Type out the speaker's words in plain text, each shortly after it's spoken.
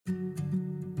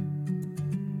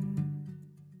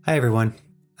Hi everyone,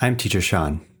 I'm Teacher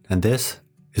Sean, and this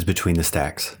is Between the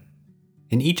Stacks.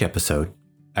 In each episode,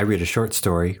 I read a short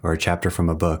story or a chapter from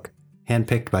a book,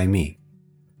 handpicked by me.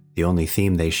 The only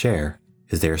theme they share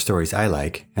is their stories I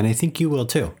like, and I think you will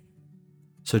too.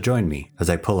 So join me as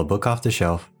I pull a book off the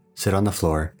shelf, sit on the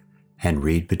floor, and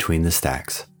read Between the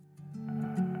Stacks.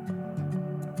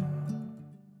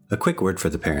 A quick word for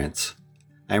the parents.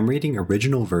 I'm reading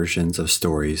original versions of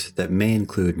stories that may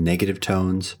include negative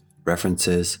tones,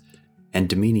 references, and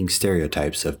demeaning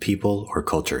stereotypes of people or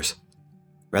cultures.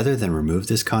 Rather than remove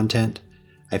this content,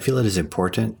 I feel it is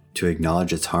important to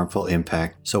acknowledge its harmful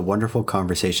impact so wonderful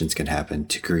conversations can happen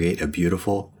to create a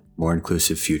beautiful, more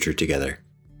inclusive future together.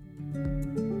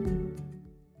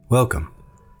 Welcome.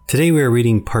 Today we are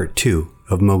reading part 2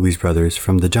 of Mowgli's Brothers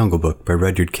from The Jungle Book by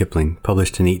Rudyard Kipling,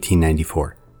 published in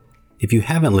 1894. If you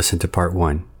haven't listened to part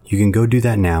 1, you can go do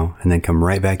that now and then come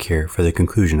right back here for the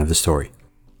conclusion of the story.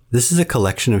 This is a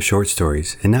collection of short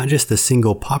stories, and not just the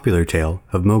single popular tale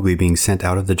of Mowgli being sent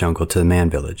out of the jungle to the man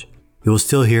village. You will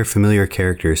still hear familiar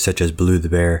characters such as Baloo the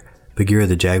bear, Bagheera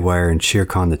the jaguar, and Shere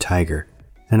Khan the tiger,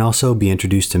 and also be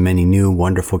introduced to many new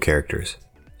wonderful characters.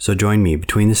 So join me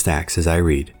between the stacks as I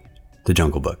read The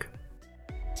Jungle Book.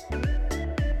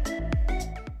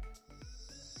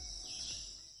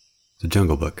 The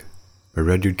Jungle Book by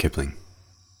Rudyard Kipling.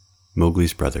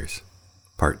 Mowgli's Brothers,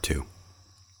 Part 2.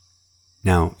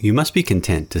 Now, you must be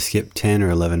content to skip 10 or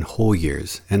 11 whole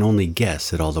years and only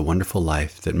guess at all the wonderful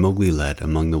life that Mowgli led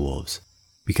among the wolves,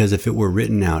 because if it were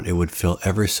written out it would fill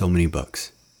ever so many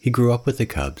books. He grew up with the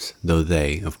cubs, though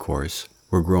they, of course,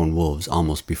 were grown wolves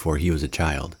almost before he was a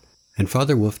child, and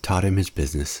Father Wolf taught him his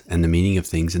business and the meaning of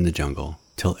things in the jungle,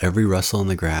 till every rustle in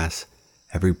the grass,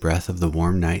 every breath of the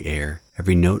warm night air,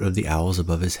 every note of the owls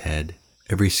above his head,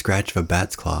 every scratch of a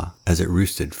bat's claw as it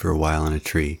roosted for a while on a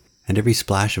tree, and every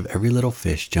splash of every little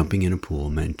fish jumping in a pool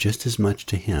meant just as much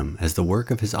to him as the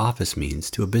work of his office means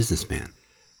to a businessman.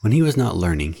 When he was not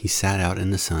learning, he sat out in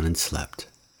the sun and slept,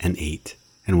 and ate,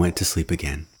 and went to sleep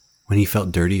again. When he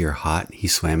felt dirty or hot, he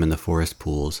swam in the forest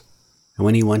pools, and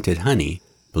when he wanted honey,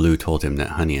 Baloo told him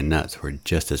that honey and nuts were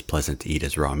just as pleasant to eat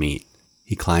as raw meat.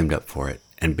 He climbed up for it,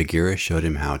 and Bagheera showed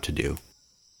him how to do.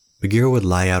 Bagheera would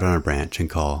lie out on a branch and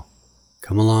call,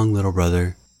 "Come along, little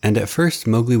brother." And at first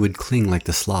Mowgli would cling like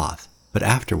the sloth, but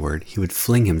afterward he would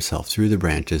fling himself through the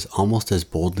branches almost as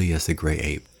boldly as the gray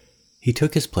ape. He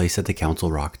took his place at the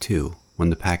council rock too, when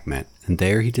the pack met, and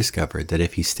there he discovered that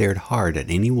if he stared hard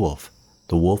at any wolf,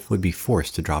 the wolf would be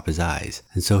forced to drop his eyes,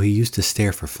 and so he used to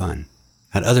stare for fun.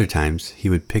 At other times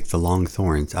he would pick the long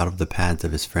thorns out of the pads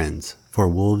of his friends, for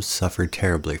wolves suffered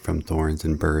terribly from thorns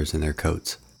and burrs in their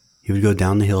coats. He would go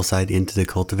down the hillside into the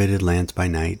cultivated lands by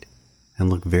night, and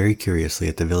look very curiously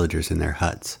at the villagers in their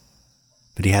huts.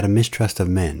 But he had a mistrust of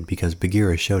men because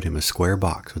Bagheera showed him a square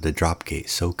box with a drop gate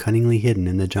so cunningly hidden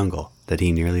in the jungle that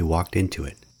he nearly walked into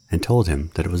it, and told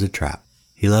him that it was a trap.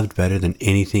 He loved better than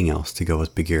anything else to go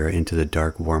with Bagheera into the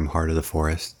dark, warm heart of the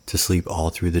forest, to sleep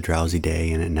all through the drowsy day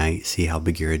and at night see how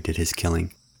Bagheera did his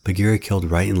killing. Bagheera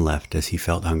killed right and left as he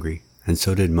felt hungry, and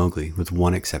so did Mowgli, with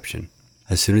one exception.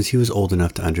 As soon as he was old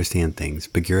enough to understand things,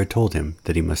 Bagheera told him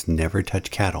that he must never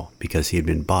touch cattle because he had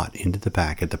been bought into the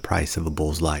pack at the price of a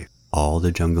bull's life. "All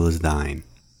the jungle is thine,"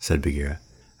 said Bagheera,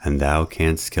 "and thou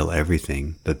canst kill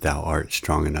everything that thou art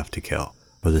strong enough to kill.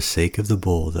 For the sake of the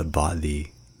bull that bought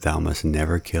thee, thou must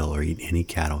never kill or eat any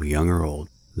cattle, young or old.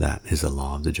 That is the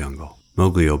law of the jungle."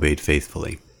 Mowgli obeyed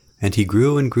faithfully, and he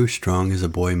grew and grew strong as a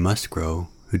boy must grow,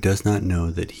 who does not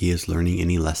know that he is learning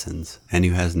any lessons, and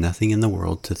who has nothing in the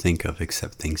world to think of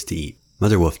except things to eat.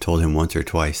 Mother Wolf told him once or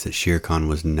twice that Shere Khan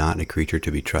was not a creature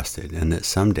to be trusted, and that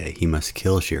someday he must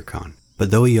kill Shere Khan.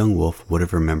 But though a young wolf would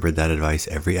have remembered that advice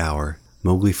every hour,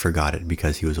 Mowgli forgot it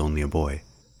because he was only a boy,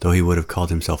 though he would have called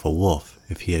himself a wolf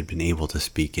if he had been able to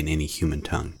speak in any human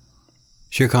tongue.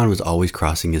 Shere Khan was always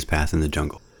crossing his path in the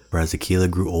jungle, for as Akela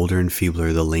grew older and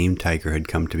feebler, the lame tiger had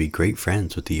come to be great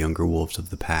friends with the younger wolves of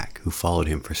the pack who followed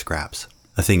him for scraps,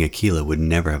 a thing Akela would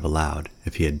never have allowed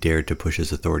if he had dared to push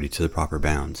his authority to the proper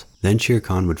bounds. Then Shere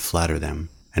Khan would flatter them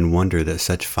and wonder that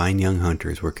such fine young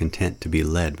hunters were content to be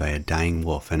led by a dying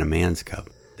wolf and a man's cub.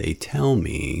 "They tell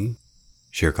me,"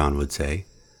 Shere Khan would say,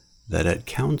 "that at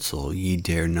council ye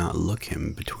dare not look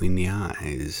him between the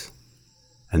eyes."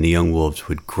 And the young wolves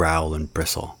would growl and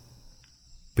bristle.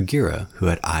 Bagheera, who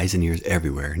had eyes and ears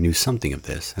everywhere, knew something of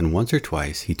this, and once or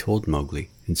twice he told Mowgli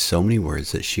in so many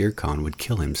words that Shere Khan would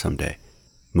kill him some day.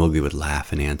 Mowgli would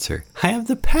laugh and answer, "I have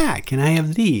the pack, and I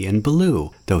have thee and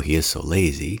Baloo. Though he is so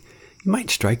lazy, he might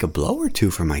strike a blow or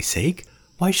two for my sake.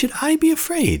 Why should I be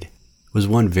afraid?" It was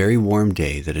one very warm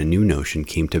day that a new notion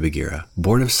came to Bagheera,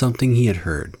 born of something he had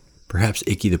heard, Perhaps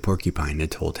Ikki the porcupine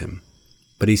had told him.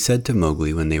 But he said to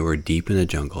Mowgli when they were deep in the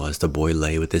jungle, as the boy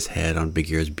lay with his head on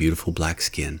Bagheera's beautiful black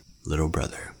skin, "Little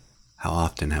brother, how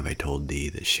often have I told thee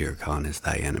that Shere Khan is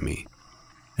thy enemy?"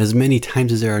 "As many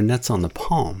times as there are nuts on the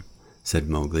palm," said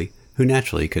Mowgli, who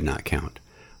naturally could not count.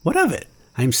 "What of it?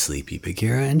 I'm sleepy,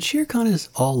 Bagheera, and Shere Khan is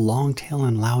all long tail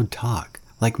and loud talk,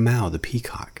 like Mao the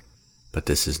peacock. But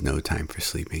this is no time for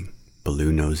sleeping.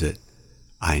 Baloo knows it.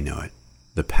 I know it.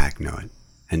 The pack know it.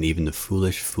 And even the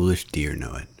foolish, foolish deer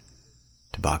know it.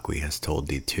 Tabaqui has told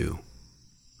thee too."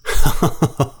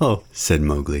 "Ho," said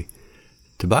Mowgli.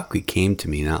 "Tabaqui came to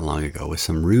me not long ago with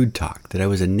some rude talk that I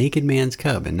was a naked man's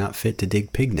cub and not fit to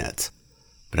dig pig nuts.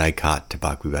 But I caught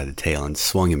Tabaqui by the tail and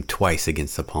swung him twice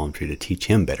against the palm tree to teach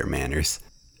him better manners.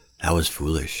 That was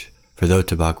foolish, for though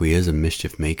Tabaqui is a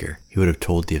mischief maker, he would have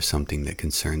told thee of something that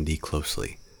concerned thee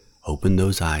closely. Open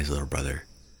those eyes, little brother.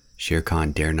 Shere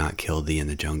Khan dare not kill thee in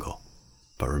the jungle.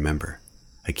 But remember,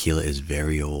 Akela is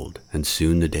very old, and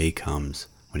soon the day comes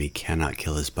when he cannot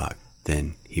kill his buck.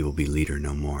 Then he will be leader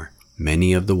no more.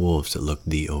 Many of the wolves that looked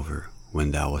thee over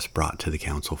when thou wast brought to the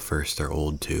council first are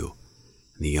old too.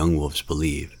 And the young wolves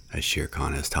believe, as Shere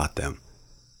Khan has taught them,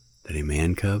 that a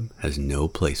man cub has no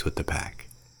place with the pack.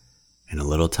 In a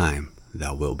little time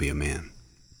thou wilt be a man."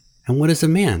 "And what is a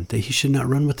man that he should not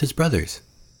run with his brothers?"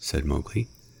 said Mowgli.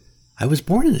 "I was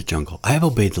born in the jungle. I have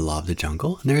obeyed the law of the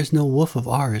jungle, and there is no wolf of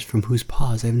ours from whose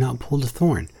paws I have not pulled a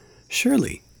thorn.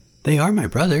 Surely they are my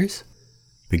brothers."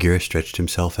 Bagheera stretched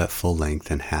himself at full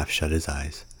length and half shut his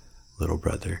eyes. "Little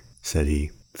brother," said he,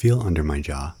 "feel under my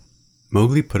jaw."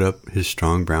 Mowgli put up his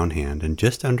strong brown hand, and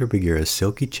just under Bagheera's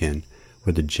silky chin,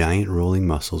 where the giant rolling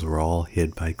muscles were all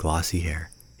hid by glossy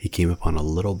hair, he came upon a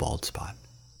little bald spot.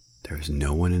 "There is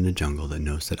no one in the jungle that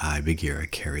knows that I, Bagheera,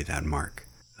 carry that mark,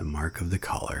 the mark of the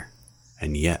collar.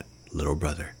 And yet, little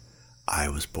brother, I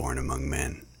was born among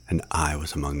men, and I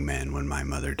was among men when my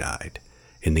mother died,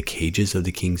 in the cages of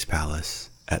the king's palace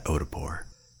at Odapur.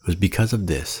 It was because of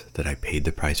this that I paid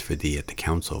the price for thee at the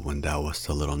council when thou wast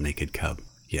a little naked cub.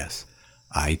 Yes,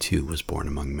 I too was born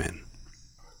among men.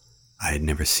 I had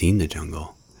never seen the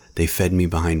jungle. They fed me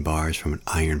behind bars from an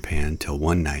iron pan till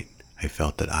one night I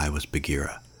felt that I was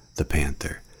Bagheera, the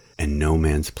panther, and no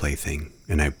man's plaything,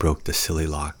 and I broke the silly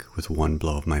lock with one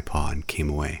blow of my paw and came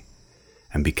away.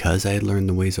 And because I had learned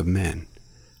the ways of men,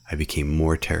 I became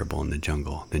more terrible in the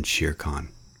jungle than Shere Khan.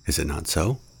 Is it not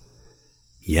so?"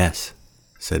 "Yes,"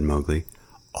 said Mowgli.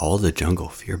 "All the jungle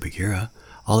fear Bagheera,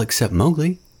 all except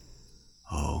Mowgli."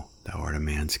 "Oh, thou art a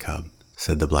man's cub,"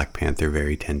 said the Black Panther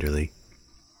very tenderly.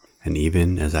 "And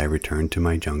even as I return to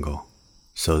my jungle,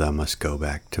 so thou must go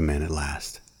back to men at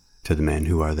last, to the men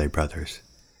who are thy brothers,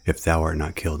 if thou art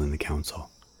not killed in the council."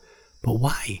 "But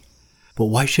why? But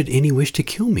why should any wish to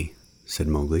kill me?" said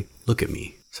Mowgli. "Look at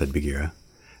me," said Bagheera,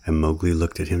 and Mowgli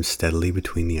looked at him steadily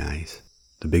between the eyes.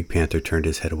 The big panther turned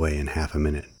his head away in half a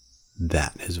minute.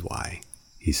 "That is why,"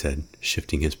 he said,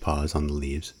 shifting his paws on the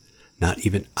leaves. "Not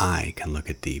even I can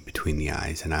look at thee between the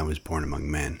eyes, and I was born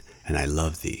among men, and I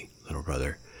love thee, little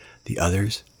brother. The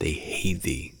others, they hate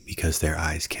thee, because their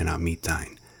eyes cannot meet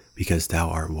thine, because thou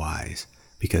art wise,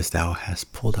 because thou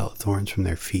hast pulled out thorns from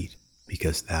their feet,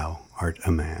 because thou art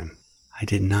a man." "I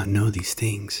did not know these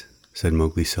things," said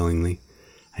Mowgli sullenly,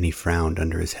 and he frowned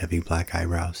under his heavy black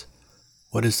eyebrows.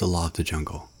 "What is the law of the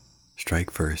jungle? Strike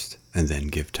first, and then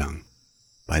give tongue.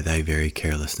 By thy very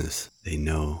carelessness, they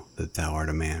know that thou art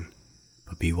a man.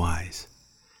 But be wise.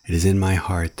 It is in my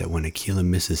heart that when Akela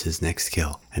misses his next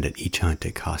kill, and at each hunt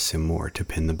it costs him more to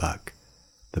pin the buck,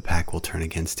 the pack will turn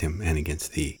against him and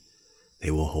against thee.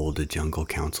 They will hold a jungle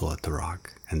council at the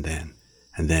rock, and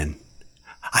then...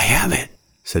 "I have it!"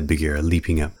 said Bagheera,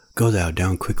 leaping up. "Go thou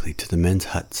down quickly to the men's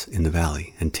huts in the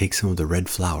valley, and take some of the red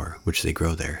flower which they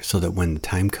grow there, so that when the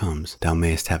time comes, thou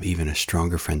mayest have even a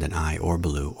stronger friend than I or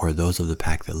Baloo or those of the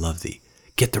pack that love thee.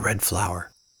 Get the red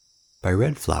flower." By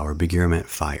red flower, Bagheera meant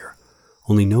fire.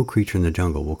 Only no creature in the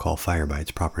jungle will call fire by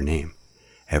its proper name.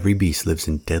 Every beast lives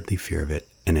in deadly fear of it,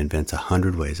 and invents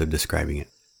 100 ways of describing it.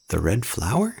 "The red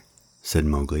flower?" said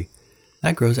Mowgli.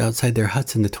 "That grows outside their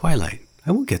huts in the twilight.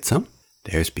 I will get some."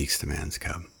 "There speaks the man's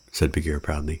cub," said Bagheera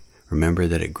proudly. "Remember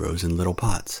that it grows in little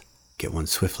pots. Get one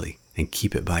swiftly, and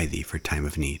keep it by thee for time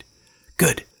of need."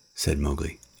 "Good," said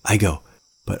Mowgli. "I go.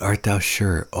 But art thou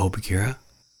sure, O Bagheera?"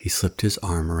 He slipped his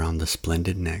arm around the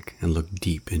splendid neck and looked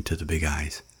deep into the big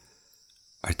eyes.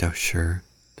 "Art thou sure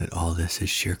that all this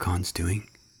is Shere Khan's doing?"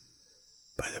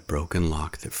 "By the broken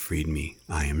lock that freed me,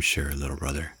 I am sure, little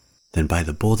brother." "Then by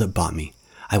the bull that bought me,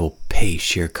 I will pay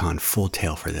Shere Khan full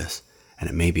tale for this, and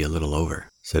it may be a little over,"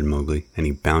 said Mowgli, and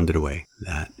he bounded away.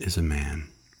 "That is a man.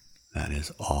 That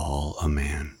is all a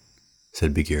man,"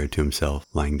 said Bagheera to himself,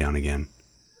 lying down again.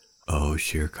 "Oh,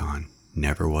 Shere Khan,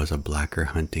 never was a blacker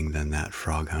hunting than that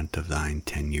frog hunt of thine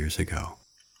 10 years ago."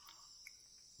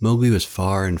 Mowgli was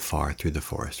far and far through the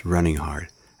forest, running hard,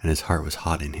 and his heart was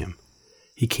hot in him.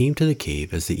 He came to the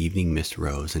cave as the evening mist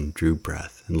rose and drew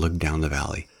breath and looked down the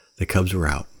valley. The cubs were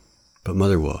out, but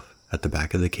Mother Wolf, at the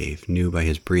back of the cave, knew by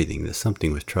his breathing that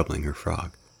something was troubling her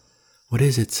frog. "What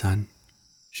is it, son?"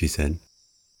 she said.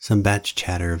 "Some batch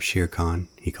chatter of Shere Khan,"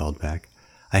 he called back.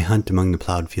 "I hunt among the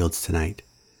plowed fields tonight."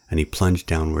 And he plunged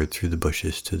downward through the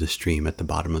bushes to the stream at the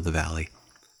bottom of the valley.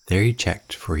 There he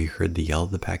checked, for he heard the yell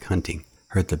of the pack hunting,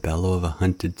 heard the bellow of a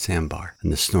hunted sambar,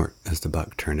 and the snort as the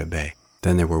buck turned at bay.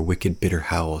 Then there were wicked, bitter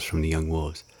howls from the young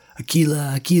wolves.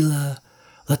 "Akela! Akela!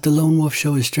 Let the lone wolf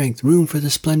show his strength. Room for the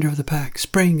splendor of the pack.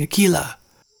 Spring, Akela!"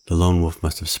 The lone wolf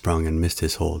must have sprung and missed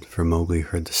his hold, for Mowgli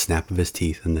heard the snap of his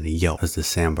teeth and then a yelp as the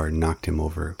sambar knocked him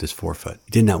over with his forefoot.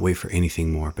 He did not wait for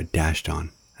anything more, but dashed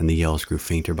on, and the yells grew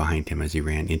fainter behind him as he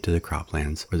ran into the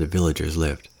croplands where the villagers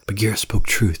lived. "Bagheera spoke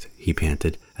truth," he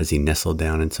panted, as he nestled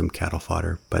down in some cattle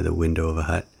fodder by the window of a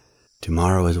hut.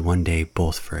 "Tomorrow is one day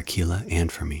both for Akela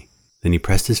and for me." Then he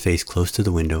pressed his face close to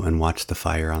the window and watched the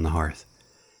fire on the hearth.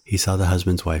 He saw the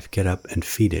husband's wife get up and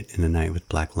feed it in the night with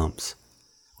black lumps.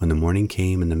 When the morning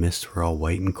came and the mists were all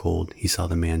white and cold, he saw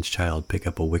the man's child pick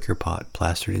up a wicker pot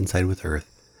plastered inside with earth,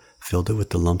 filled it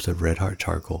with the lumps of red-hot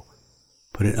charcoal,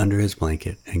 put it under his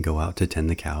blanket, and go out to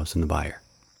tend the cows in the byre.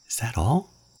 "Is that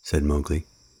all?" said Mowgli.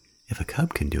 "If a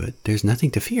cub can do it, there's nothing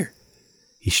to fear."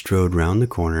 He strode round the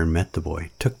corner and met the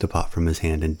boy, took the pot from his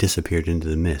hand, and disappeared into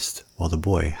the mist, while the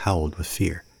boy howled with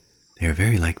fear. "They are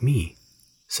very like me,"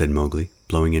 said Mowgli,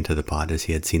 blowing into the pot as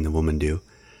he had seen the woman do.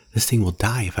 "This thing will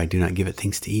die if I do not give it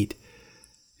things to eat."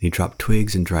 He dropped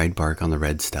twigs and dried bark on the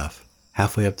red stuff.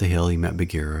 Halfway up the hill he met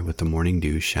Bagheera, with the morning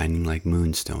dew shining like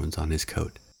moonstones on his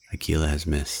coat. "Akela has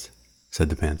missed," said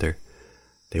the panther.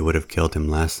 "They would have killed him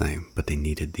last night, but they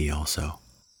needed thee also.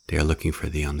 They are looking for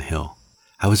thee on the hill."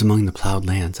 "I was among the plowed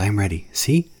lands. I am ready.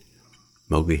 See?"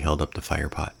 Mowgli held up the fire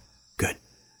pot. "Good.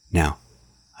 Now,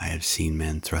 I have seen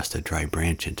men thrust a dry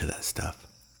branch into that stuff,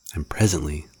 and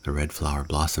presently the red flower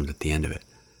blossomed at the end of it.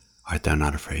 Art thou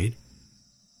not afraid?"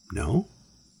 "No.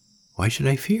 Why should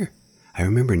I fear? I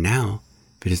remember now,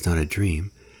 if it is not a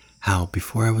dream, how,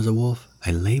 before I was a wolf,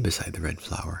 I lay beside the red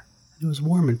flower, and it was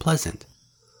warm and pleasant."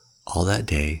 All that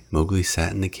day, Mowgli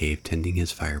sat in the cave tending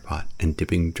his fire pot and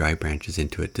dipping dry branches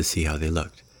into it to see how they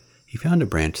looked. He found a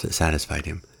branch that satisfied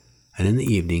him, and in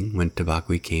the evening, when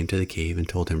Tabaqui came to the cave and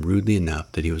told him rudely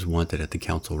enough that he was wanted at the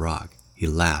council rock, he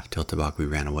laughed till Tabaqui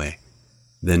ran away.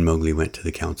 Then Mowgli went to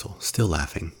the council, still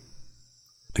laughing.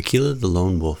 Akela the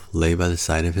lone wolf lay by the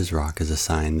side of his rock as a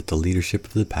sign that the leadership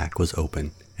of the pack was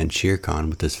open, and Shere Khan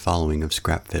with his following of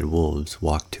scrap-fed wolves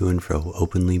walked to and fro,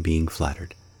 openly being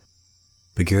flattered.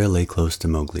 Bagheera lay close to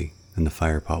Mowgli, and the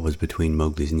fire pot was between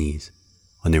Mowgli's knees.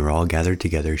 When they were all gathered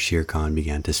together, Shere Khan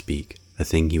began to speak, a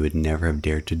thing he would never have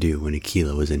dared to do when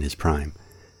Akela was in his prime.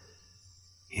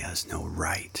 "He has no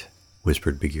right,"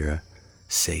 whispered Bagheera.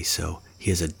 "Say so. He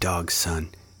is a dog's son.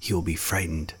 He will be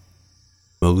frightened."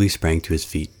 Mowgli sprang to his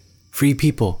feet. "Free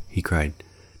people," he cried.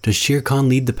 "Does Shere Khan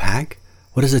lead the pack?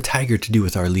 What has a tiger to do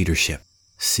with our leadership?"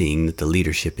 "Seeing that the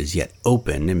leadership is yet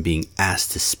open and being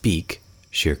asked to speak,"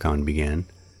 Shere Khan began.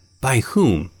 "By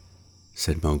whom?"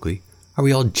 said Mowgli. "Are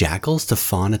we all jackals to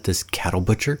fawn at this cattle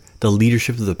butcher? The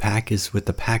leadership of the pack is with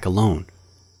the pack alone."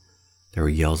 There were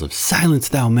yells of "Silence,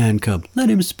 thou man cub! Let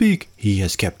him speak! He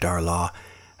has kept our law!"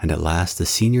 And at last the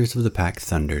seniors of the pack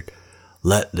thundered,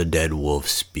 "Let the dead wolf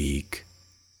speak!"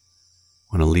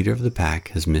 When a leader of the pack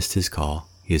has missed his call,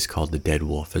 he is called the dead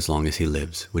wolf as long as he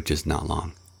lives, which is not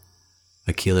long.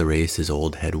 Akela raised his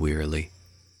old head wearily.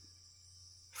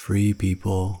 "Free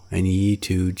people, and ye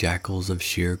too, jackals of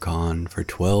Shere Khan, for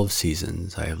 12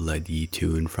 seasons I have led ye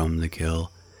to and from the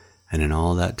kill, and in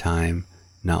all that time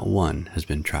not one has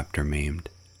been trapped or maimed.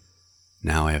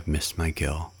 Now I have missed my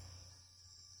kill.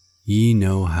 Ye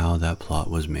know how that plot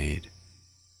was made.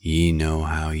 Ye know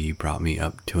how ye brought me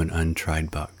up to an untried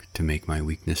buck to make my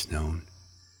weakness known.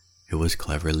 It was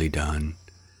cleverly done.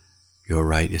 Your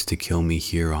right is to kill me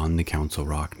here on the council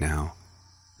rock now.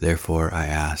 Therefore I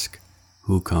ask,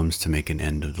 who comes to make an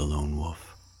end of the lone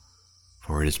wolf?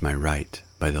 For it is my right,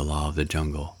 by the law of the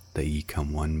jungle, that ye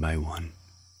come one by one."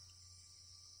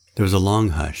 There was a long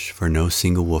hush, for no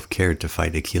single wolf cared to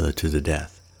fight Akela to the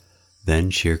death.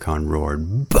 Then Shere Khan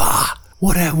roared, "Bah!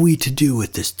 What have we to do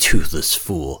with this toothless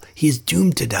fool? He is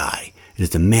doomed to die. It is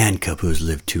the man-cub who has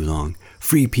lived too long.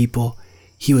 Free people,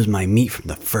 he was my meat from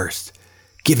the first.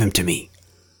 Give him to me.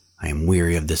 I am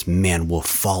weary of this man-wolf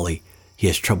folly. He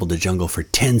has troubled the jungle for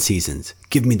 10 seasons.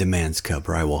 Give me the man's cub,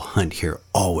 or I will hunt here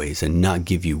always and not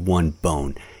give you one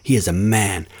bone. He is a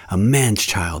man's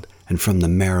child, and from the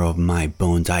marrow of my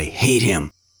bones I hate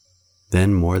him."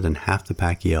 Then more than half the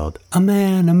pack yelled, a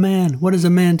man, what has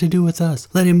a man to do with us?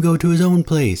 Let him go to his own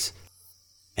place."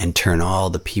 "And turn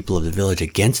all the people of the village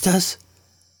against us?"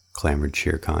 clamored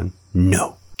Shere Khan.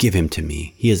 "No, give him to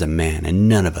me. He is a man, and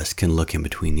none of us can look him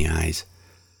between the eyes."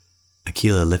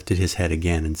 Akela lifted his head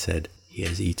again and said, "He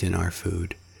has eaten our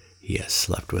food. He has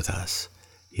slept with us.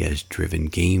 He has driven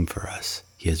game for us.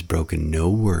 He has broken no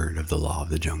word of the law of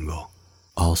the jungle.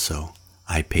 Also,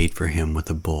 I paid for him with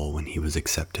a bull when he was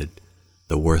accepted.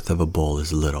 The worth of a bull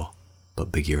is little,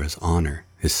 but Bagheera's honor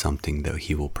is something that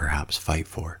he will perhaps fight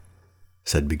for,"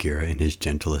 said Bagheera in his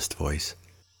gentlest voice.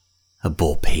 "A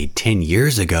bull paid 10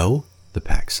 years ago," the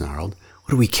pack snarled.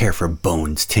 "What do we care for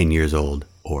bones 10 years old?"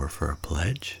 "Or for a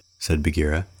pledge?" said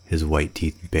Bagheera, his white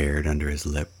teeth bared under his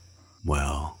lip.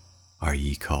 "Well, are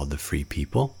ye called the Free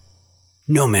People?"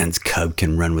 "No man's cub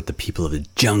can run with the people of the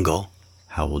jungle,"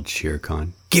 howled Shere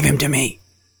Khan. "Give him to me."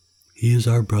 "He is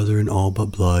our brother in all but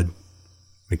blood,"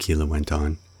 Akela went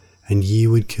on, "and ye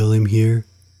would kill him here?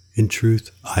 In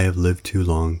truth, I have lived too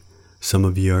long. Some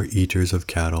of ye are eaters of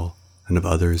cattle, and of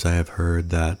others I have heard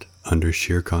that, under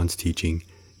Shere Khan's teaching,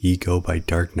 ye go by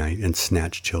dark night and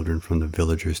snatch children from the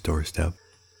villager's doorstep.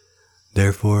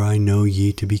 Therefore I know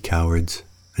ye to be cowards,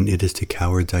 and it is to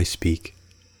cowards I speak.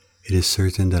 It is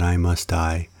certain that I must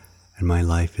die, and my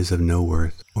life is of no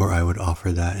worth, or I would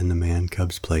offer that in the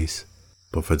man-cub's place.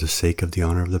 But for the sake of the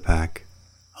honor of the pack,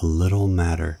 a little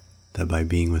matter that by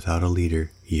being without a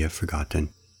leader ye have forgotten,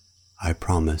 I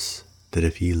promise that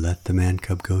if ye let the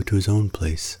man-cub go to his own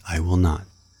place, I will not,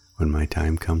 when my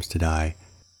time comes to die,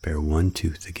 bear one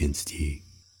tooth against ye.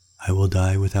 I will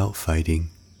die without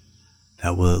fighting.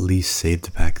 That will at least save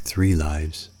the pack 3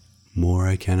 lives. More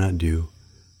I cannot do,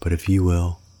 but if ye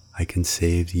will, I can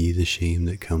save ye the shame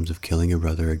that comes of killing a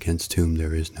brother against whom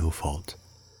there is no fault.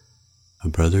 A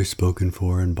brother spoken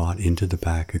for and bought into the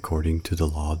pack according to the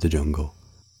law of the jungle."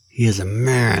 "He is a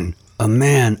man,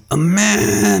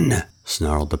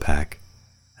 snarled the pack,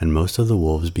 and most of the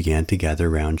wolves began to gather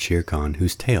round Shere Khan,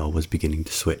 whose tail was beginning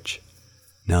to switch.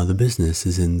 "Now the business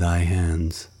is in thy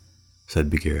hands," said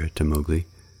Bagheera to Mowgli.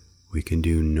 "We can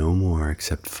do no more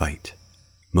except fight."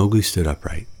 Mowgli stood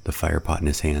upright, the fire pot in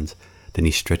his hands. Then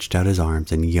he stretched out his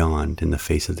arms and yawned in the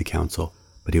face of the council,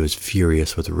 but he was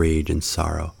furious with rage and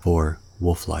sorrow, for,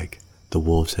 wolf-like, the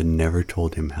wolves had never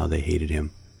told him how they hated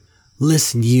him.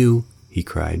 "Listen, you," he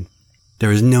cried.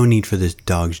 "There is no need for this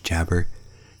dog's jabber.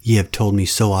 Ye have told me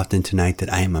so often tonight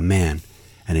that I am a man,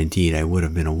 and indeed I would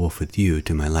have been a wolf with you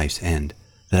to my life's end,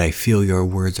 that I feel your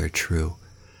words are true.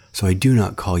 So I do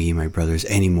not call ye my brothers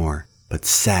any more, but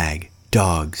sag,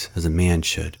 dogs, as a man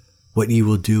should. What ye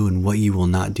will do and what ye will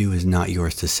not do is not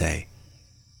yours to say.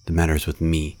 The matter is with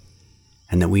me,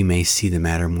 and that we may see the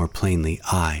matter more plainly,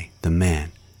 I, the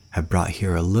man, have brought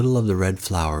here a little of the red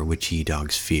flower which ye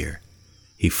dogs fear."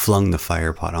 He flung the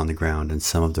fire pot on the ground, and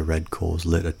some of the red coals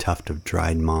lit a tuft of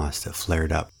dried moss that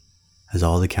flared up, as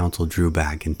all the council drew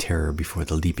back in terror before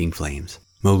the leaping flames.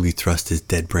 Mowgli thrust his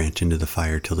dead branch into the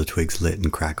fire till the twigs lit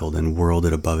and crackled, and whirled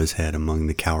it above his head among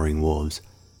the cowering wolves.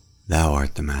 "Thou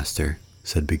art the master,"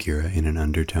 said Bagheera in an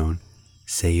undertone.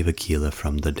 "Save Akela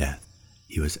from the death.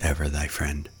 He was ever thy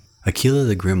friend." Akela,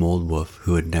 the grim old wolf,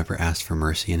 who had never asked for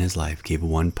mercy in his life, gave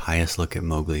one pious look at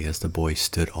Mowgli as the boy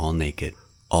stood all naked,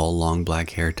 all long black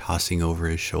hair tossing over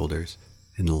his shoulders,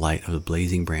 in the light of the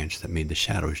blazing branch that made the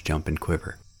shadows jump and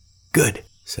quiver. "Good,"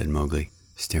 said Mowgli,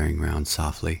 staring round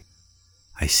softly.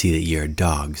 "I see that ye are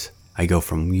dogs. I go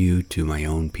from you to my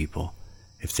own people,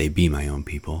 if they be my own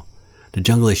people. The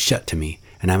jungle is shut to me,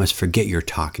 and I must forget your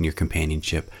talk and your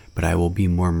companionship, but I will be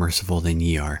more merciful than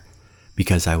ye are.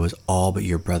 Because I was all but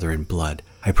your brother in blood,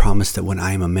 I promise that when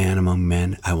I am a man among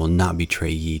men, I will not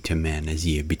betray ye to men as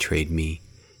ye have betrayed me."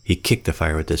 He kicked the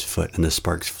fire with his foot, and the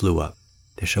sparks flew up.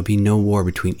 "There shall be no war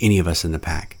between any of us in the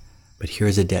pack, but here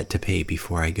is a debt to pay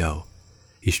before I go."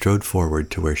 He strode forward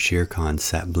to where Shere Khan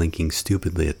sat blinking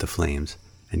stupidly at the flames,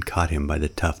 and caught him by the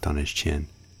tuft on his chin.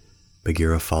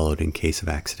 Bagheera followed in case of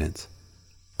accidents.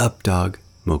 "Up, dog!"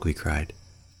 Mowgli cried.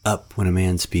 "Up when a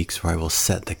man speaks, or I will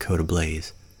set the coat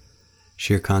ablaze."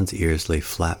 Shere Khan's ears lay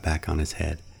flat back on his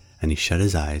head, and he shut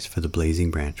his eyes, for the blazing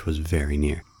branch was very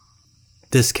near.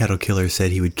 "This cattle killer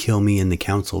said he would kill me in the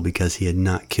council because he had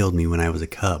not killed me when I was a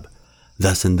cub.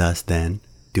 Thus and thus, then,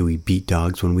 do we beat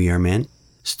dogs when we are men?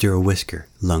 Stir a whisker,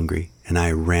 Lungri, and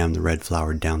I ram the red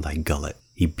flower down thy gullet."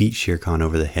 He beat Shere Khan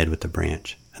over the head with the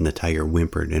branch, and the tiger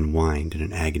whimpered and whined in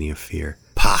an agony of fear.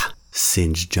 "Pah!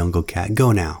 Singed jungle cat,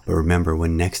 go now. But remember,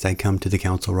 when next I come to the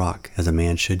council rock, as a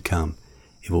man should come,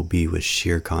 it will be with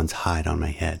Shere Khan's hide on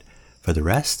my head. For the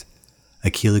rest,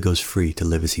 Akela goes free to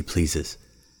live as he pleases.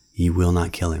 Ye will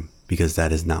not kill him, because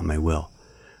that is not my will.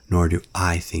 Nor do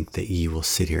I think that ye will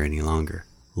sit here any longer,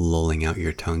 lolling out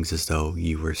your tongues as though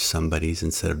ye were somebody's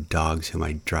instead of dogs whom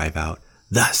I drive out.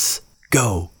 Thus,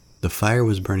 go! The fire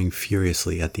was burning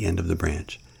furiously at the end of the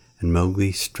branch, and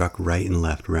Mowgli struck right and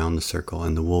left round the circle,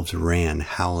 and the wolves ran,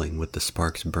 howling with the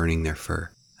sparks burning their fur.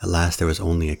 At last there was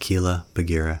only Akela,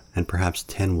 Bagheera, and perhaps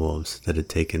 10 wolves that had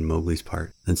taken Mowgli's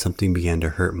part. Then something began to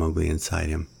hurt Mowgli inside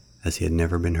him, as he had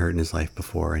never been hurt in his life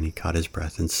before, and he caught his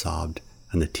breath and sobbed,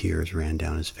 and the tears ran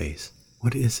down his face.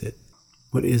 "What is it?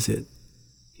 What is it?"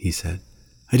 he said.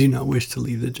 "I do not wish to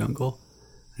leave the jungle.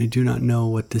 I do not know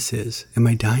what this is. Am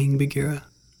I dying, Bagheera?"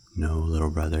 "No, little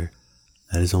brother.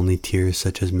 That is only tears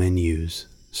such as men use,"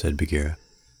 said Bagheera.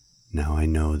 "Now I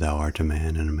know thou art a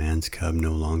man and a man's cub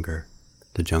no longer.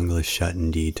 The jungle is shut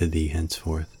indeed to thee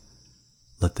henceforth.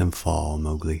 Let them fall,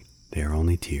 Mowgli. They are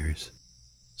only tears."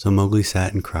 So Mowgli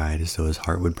sat and cried as though his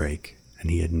heart would break, and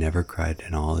he had never cried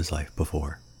in all his life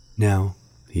before. "Now,"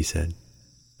 he said,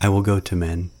 "I will go to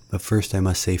men, but first I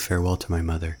must say farewell to my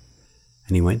mother."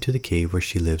 And he went to the cave where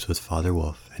she lives with Father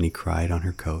Wolf, and he cried on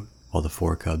her coat, while the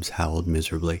 4 cubs howled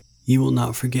miserably. "Ye will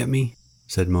not forget me?"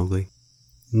 said Mowgli.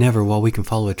 "Never while we can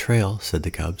follow a trail," said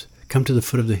the cubs. "Come to the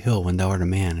foot of the hill when thou art a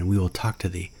man, and we will talk to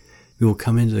thee. We will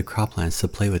come into the croplands to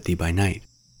play with thee by night."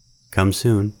 "Come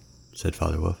soon," said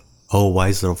Father Wolf. "Oh,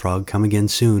 wise little frog, come again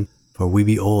soon, for we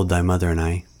be old, thy mother and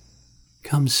I."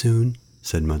 "Come soon,"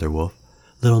 said Mother Wolf,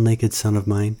 "little naked son of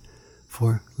mine.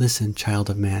 For, listen, child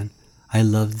of man, I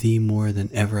love thee more than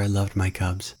ever I loved my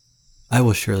cubs." "I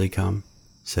will surely come,"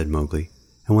 said Mowgli,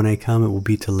 "and when I come it will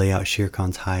be to lay out Shere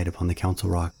Khan's hide upon the council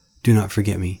rock. Do not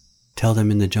forget me. Tell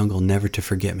them in the jungle never to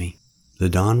forget me." The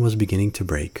dawn was beginning to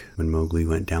break when Mowgli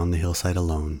went down the hillside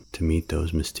alone to meet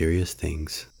those mysterious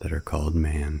things that are called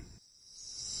man.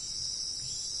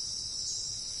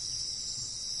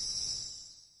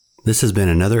 This has been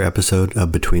another episode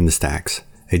of Between the Stacks,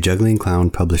 a Juggling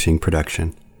Clown publishing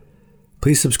production.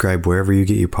 Please subscribe wherever you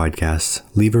get your podcasts,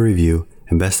 leave a review,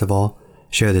 and best of all,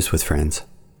 share this with friends.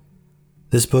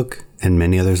 This book, and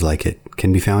many others like it,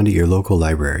 can be found at your local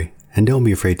library, and don't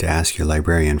be afraid to ask your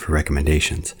librarian for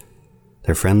recommendations.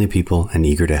 They're friendly people and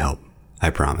eager to help, I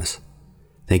promise.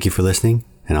 Thank you for listening,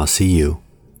 and I'll see you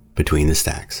between the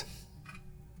stacks.